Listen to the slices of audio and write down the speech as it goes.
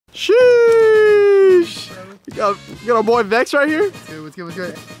got our boy Vex right here. What's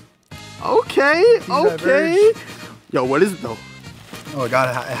good? Okay. Yo, what is it though? Oh god,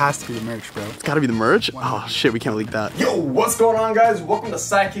 it has to be the merch, bro. It's gotta be the merch? Oh shit, we can't leak that. Yo, what's going on guys? Welcome to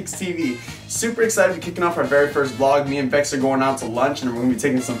Sidekickstv. Super excited to be kicking off our very first vlog. Me and Vex are going out to lunch and we're gonna be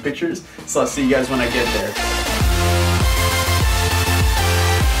taking some pictures. So I'll see you guys when I get there.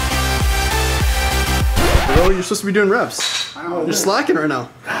 Bro, you're supposed to be doing reps. I know. You're slacking right now.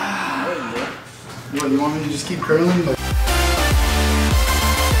 You want me to just keep curling? Like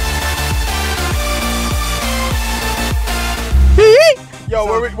Yo,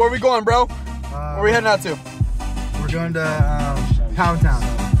 where we going, bro? Where we heading out to? We're going to Pound Town.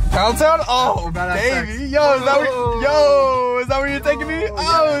 Pound Town? Oh, baby. Is that where you're taking me?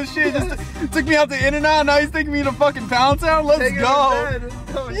 Oh shit, just took me out to In-N-Out, now he's taking me to fucking Pound Town? Let's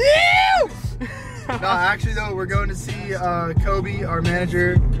go. Yeah! No, actually though, we're going to see Kobe, our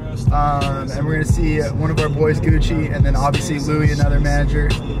manager, and we're going to see one of our boys, Gucci, and then obviously Louis, another manager,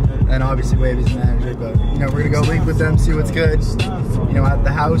 and obviously Wavey's manager. But you know, we're going to go link with them, see what's good, you know, at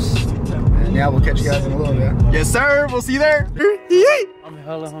the house, and yeah, we'll catch you guys in a little bit. Yes sir, we'll see you there. I'm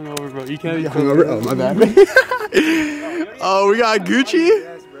hella hungover, bro. You can't be hungover. Oh my bad. Oh, we got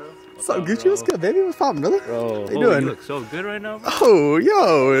Gucci. What's up, Gucci? What's good, baby? What's poppin', brother? Bro, how you doing? You look so good right now, bro. Oh,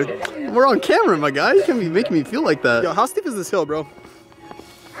 yo, we're on camera, my guy. You can't be making me feel like that. Yo, how steep is this hill, bro?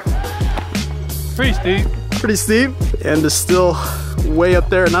 Pretty steep. Pretty steep, and it's still way up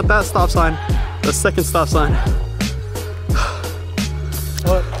there. Not that stop sign, the second stop sign.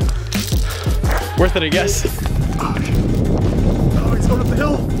 What? Worth it, I guess. Oh, he's going up the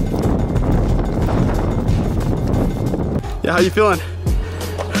hill. Yeah, how you feeling?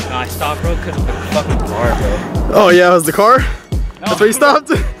 No, I stopped, bro, because of the fucking car, bro. Oh yeah, it was the car? No, that's where you stopped?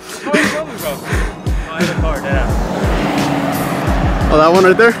 How are you going, bro? No, in the car, yeah. Oh, that one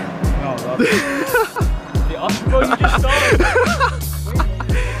right there? No, the other bro, you just stopped.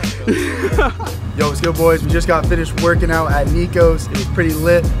 Yo, what's good, boys? We just got finished working out at Nico's. It was pretty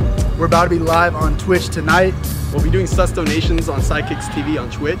lit. We're about to be live on Twitch tonight. We'll be doing sus donations on Sidekickstv on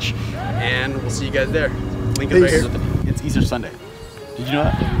Twitch, and we'll see you guys there. Link is right here. It's Easter Sunday. Did you know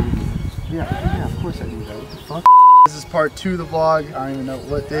that? Yeah, of course I knew that. What the fuck? This is part 2 of the vlog. I don't even know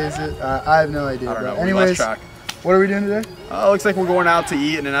what day is it. I have no idea. I don't know. Anyways, track. What are we doing today? Looks like we're going out to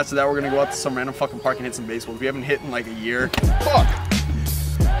eat, and then after that we're gonna go out to some random fucking park and hit some baseballs. We haven't hit in like a year. Fuck!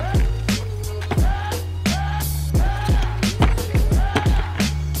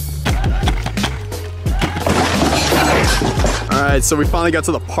 Alright, so we finally got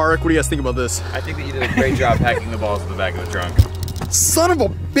to the park. What do you guys think about this? I think that you did a great job packing the balls in the back of the trunk. Son of a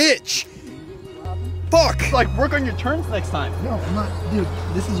bitch! Fuck! Like, work on your turns next time. No, I'm not. Dude,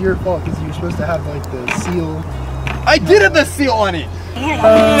 this is your fault because you're supposed to have like the seal. I did have the seal on it!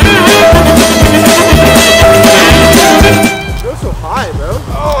 Go so high, bro.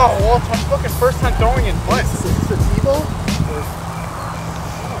 Oh, well, it's my fucking first time throwing in foot. Is this a T-ball?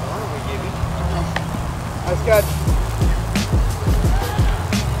 Nice catch.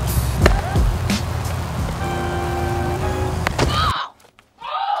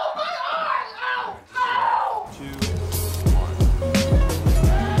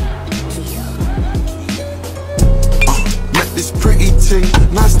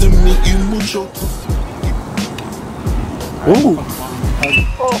 Nice to meet you, mucho. Ooh.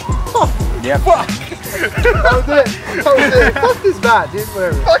 Yeah. Fuck. That was it. Fuck this bat, dude.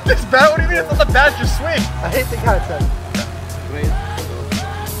 Whatever. Fuck this bat? What do you mean it's not the bat? Just swing. I hate the concept.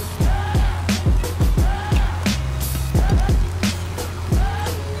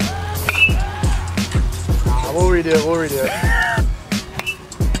 We'll redo it.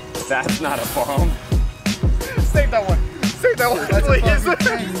 That's not a bomb. Save that one. Save that one,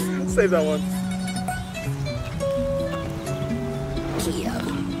 please. Save that one.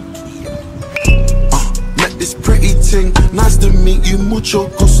 Met this pretty ting. Nice to meet you, mucho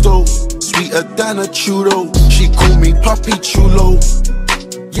gusto. Sweeter than a churro. She call me Papi Chulo.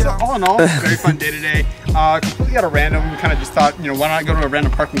 Yeah. All in all, very fun day today. Completely out of random. We kind of just thought, you know, why not go to a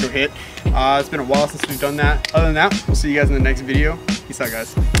random park and go hit? It's been a while since we've done that. Other than that, we'll see you guys in the next video. Peace out,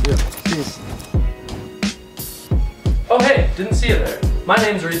 guys. Yeah. Peace. Oh hey, didn't see you there. My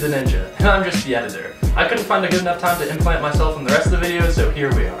name's Reed the Ninja, and I'm just the editor. I couldn't find a good enough time to implant myself in the rest of the videos, so here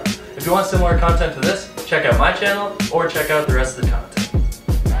we are. If you want similar content to this, check out my channel, or check out the rest of the content.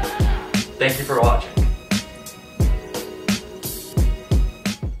 Thank you for watching.